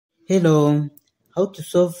Hello, how to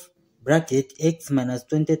solve bracket x minus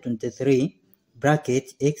 2023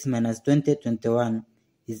 bracket x minus 2021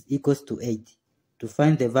 is equals to 8 to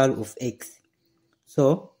find the value of x.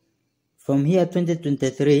 So from here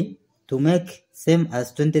 2023 to make same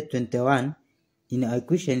as 2021 in our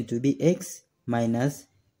equation to be x minus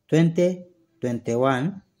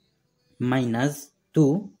 2021 minus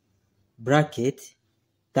 2 bracket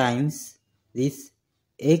times this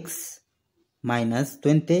x minus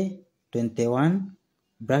 2021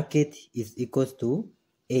 bracket is equals to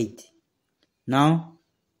 8. Now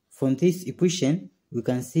from this equation we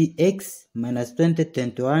can see x minus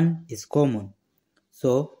 2021 is common.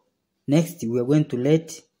 So next we are going to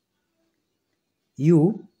let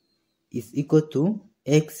u is equal to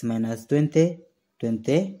x minus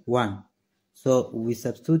 2021. So we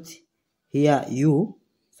substitute here u,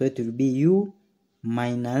 so it will be u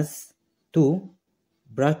minus 2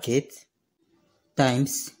 bracket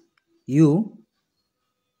times u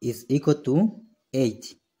is equal to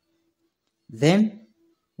 8. Then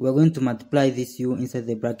we are going to multiply this u inside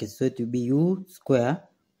the bracket, so it will be u square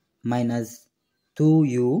minus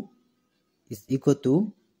 2u is equal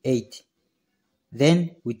to 8.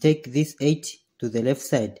 Then we take this 8 to the left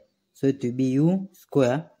side, so it will be u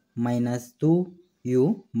square minus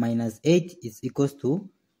 2u minus 8 is equals to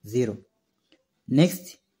 0.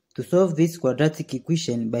 Next, to solve this quadratic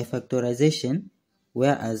equation by factorization,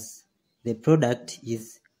 whereas the product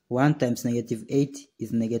is 1 times negative 8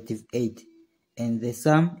 is negative 8, and the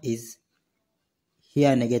sum is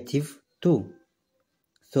here negative 2.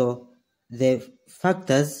 So the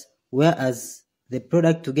factors, whereas the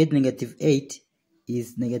product to get negative 8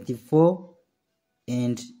 is negative 4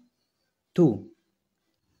 and 2.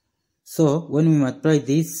 So when we multiply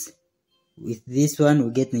this with this one,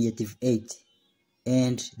 we get negative 8.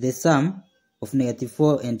 And the sum of negative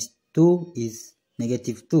 4 and 2 is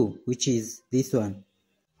negative 2, which is this one.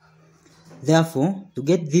 Therefore, to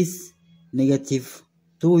get this negative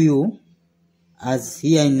 2u as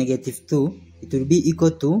here in negative 2, it will be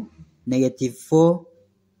equal to negative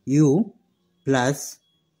 4u plus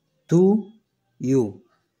 2u.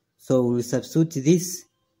 So we will substitute this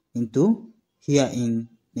into here in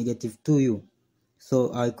negative 2u.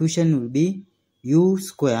 So our equation will be u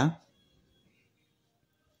square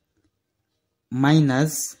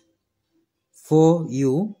minus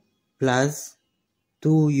 4u plus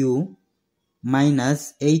 2u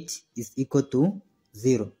minus 8 is equal to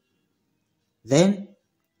 0. Then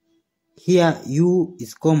here u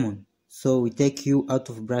is common, so we take u out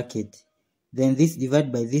of bracket. Then this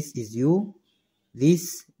divided by this is u,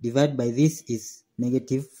 this divided by this is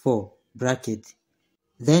negative 4 bracket.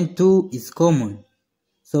 Then 2 is common,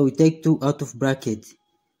 so we take 2 out of bracket.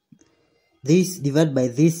 This divided by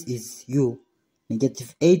this is u.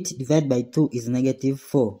 Negative 8 divided by 2 is negative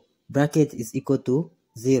 4. Bracket is equal to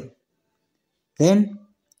 0. Then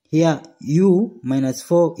here u minus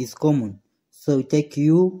 4 is common, so we take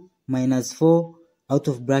u minus 4 out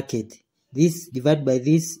of bracket. This divided by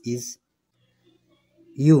this is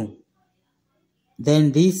u.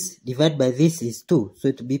 Then this divided by this is 2, so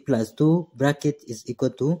it will be plus 2. Bracket is equal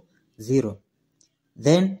to 0.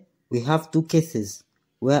 Then we have two cases,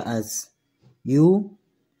 whereas u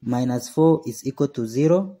minus 4 is equal to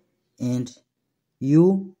 0 and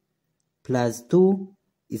u plus 2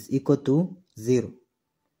 is equal to 0.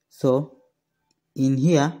 So in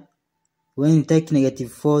here, when you take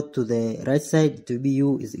negative 4 to the right side, it will be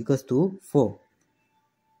u is equals to 4.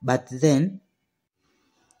 But then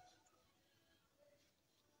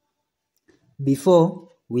before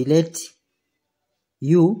we let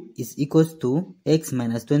u is equals to x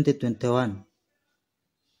minus 2021.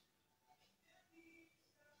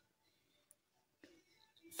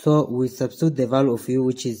 So we substitute the value of u,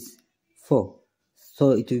 which is 4.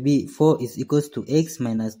 So it will be 4 is equals to x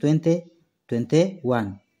minus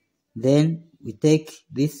 2021. Then we take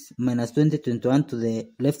this minus 2021 to the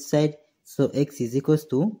left side, so x is equals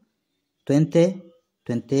to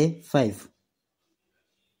 2025.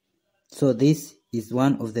 So this is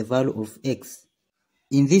one of the value of x.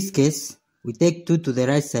 In this case, we take 2 to the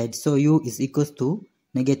right side, so u is equals to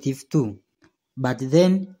negative 2. But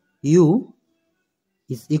then u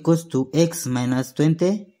is equals to x minus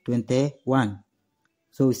 2021.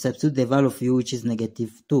 So we substitute the value of u, which is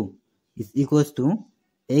negative 2, is equals to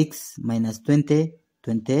x minus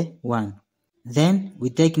 2021. Then we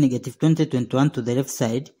take negative 2021 to the left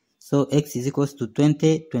side, so x is equals to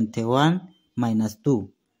 2021 minus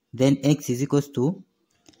 2. Then x is equals to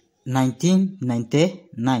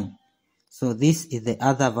 1999. So this is the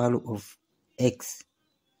other value of x.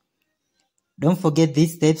 Don't forget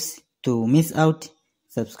these steps to miss out.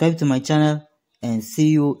 Subscribe to my channel and see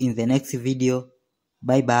you in the next video.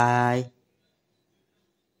 Bye bye.